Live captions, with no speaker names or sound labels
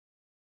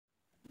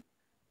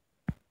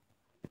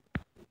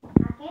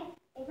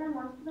És el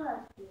monstre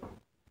dels dies.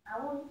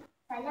 Avui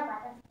s'ha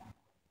llevat estat.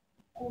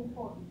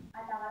 Confós,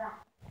 atabalat.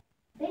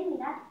 Ben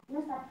mirat, no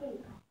sap què li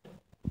passa.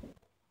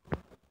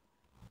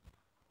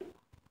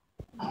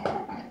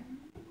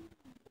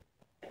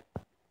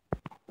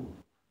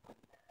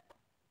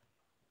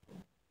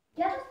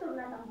 Ja t'has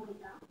tornat a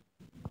embolicar?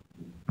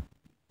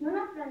 No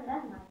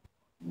n'aprendràs mai.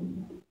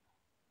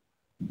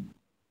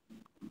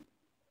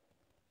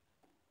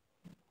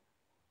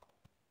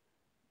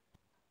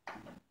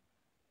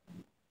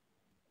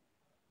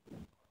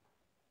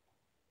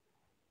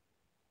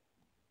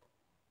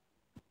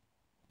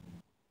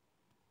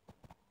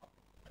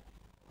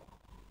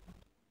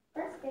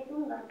 T'has fet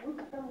un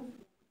garbut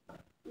d'emoció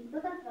i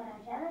totes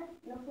barrejades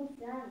no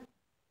funcionen.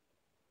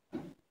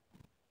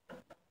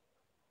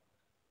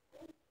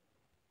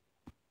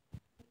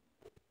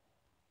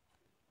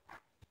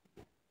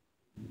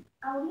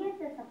 Hauries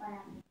de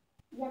separar-les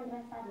i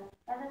endreçar-les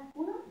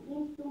cadascuna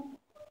dins d'un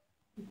pot.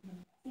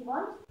 Si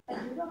vols,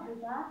 t'ajudo a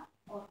posar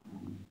ordre.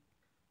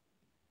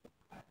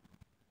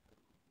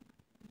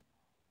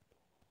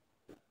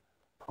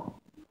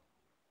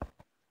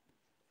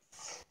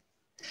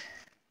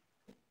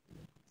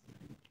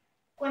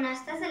 Quan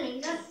estàs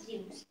alegre,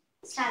 rius,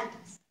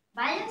 saltes,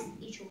 balles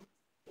i jugues.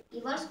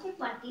 I vols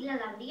compartir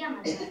l'alegria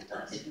amb els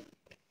altres.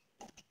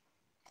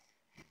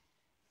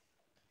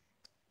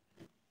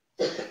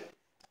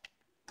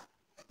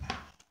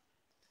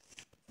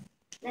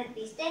 La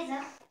tristesa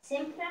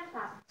sempre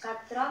fa que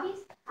et trobis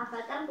a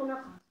faltar alguna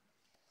cosa.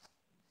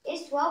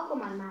 És suau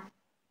com el mar,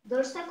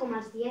 dolça com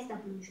els dies de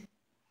pluja.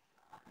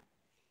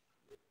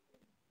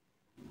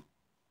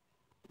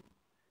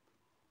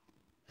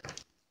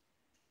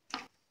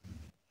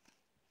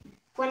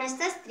 Quan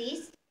estàs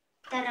trist,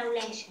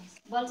 t'arrauleixes,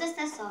 vols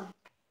estar sol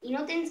i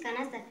no tens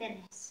ganes de fer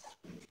res.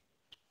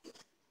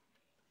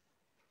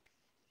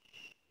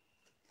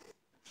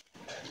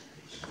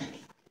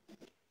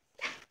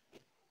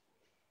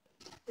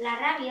 La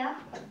ràbia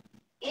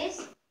és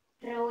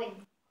roent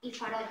i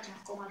ferotge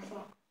com el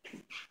foc.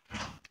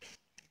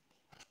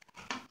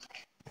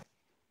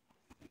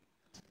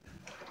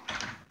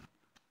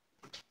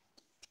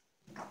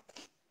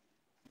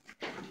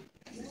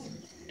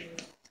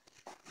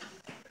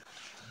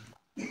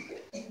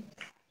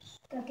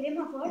 Que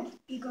crema fort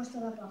i costa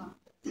d'apagar.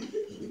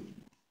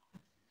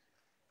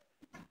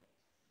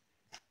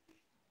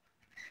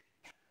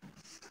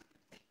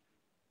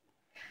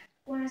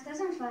 Quan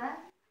estàs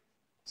enfadat,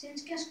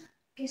 sents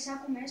que s'ha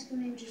comès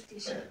una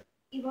injustícia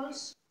i vols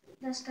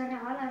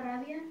descarregar la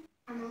ràbia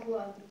amb algú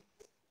altre.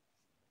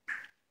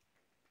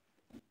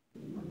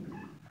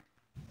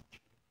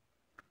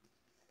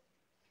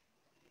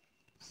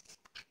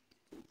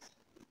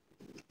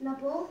 La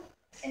por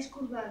és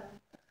corbada,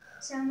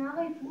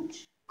 s'amaga i fuig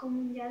com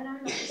un lladre en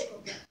la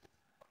foscor.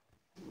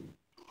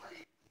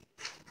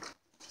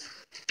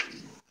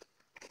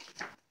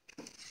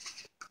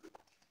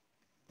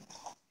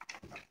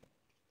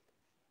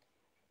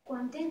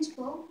 Quan tens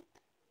por,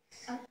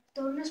 et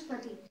tornes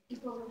petit i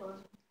poca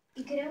cosa,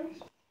 i creus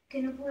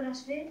que no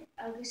podràs fer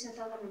el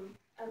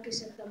que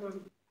se't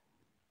demana.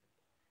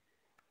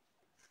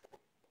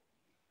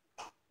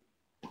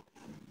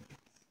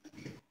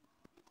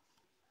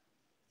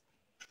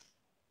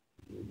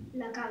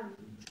 La calma,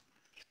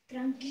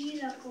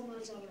 tranquil·la com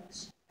els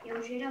arbres,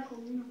 lleugera com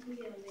una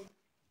fulla de vent.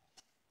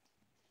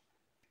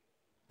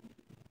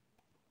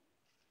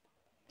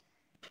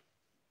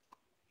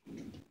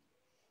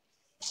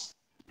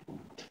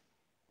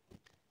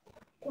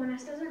 Quan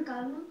estàs en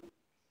calma,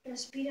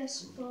 respires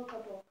a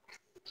poc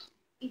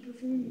i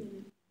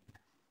profundament.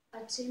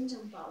 Et sents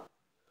en pau.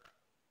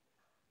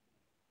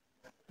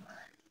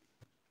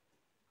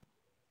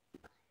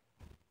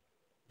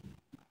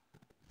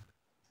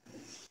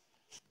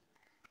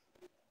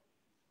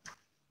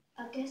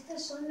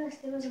 Aquestes són les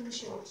teves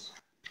emocions.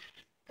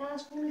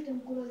 Cadascuna té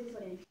un color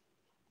diferent.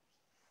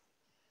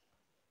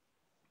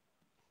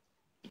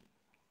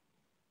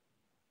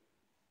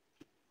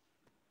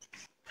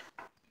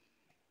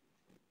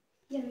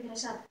 I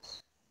endreçades.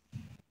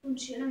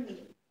 Funcionen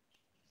millor.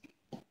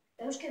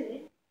 Veus que bé?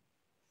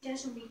 Ja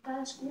som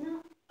cadascuna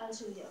al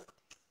seu lloc.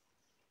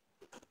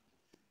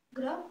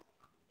 Groc,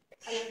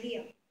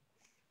 alegria.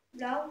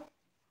 Blau,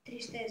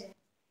 tristesa.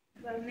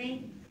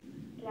 Vermell,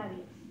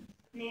 ràbia.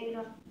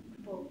 Negre,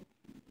 por.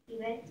 I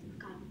verd,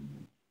 calma.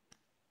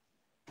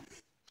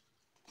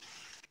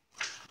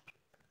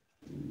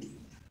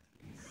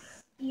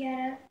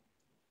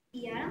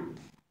 I ara?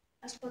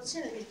 Es pot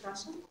saber què et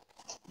passa?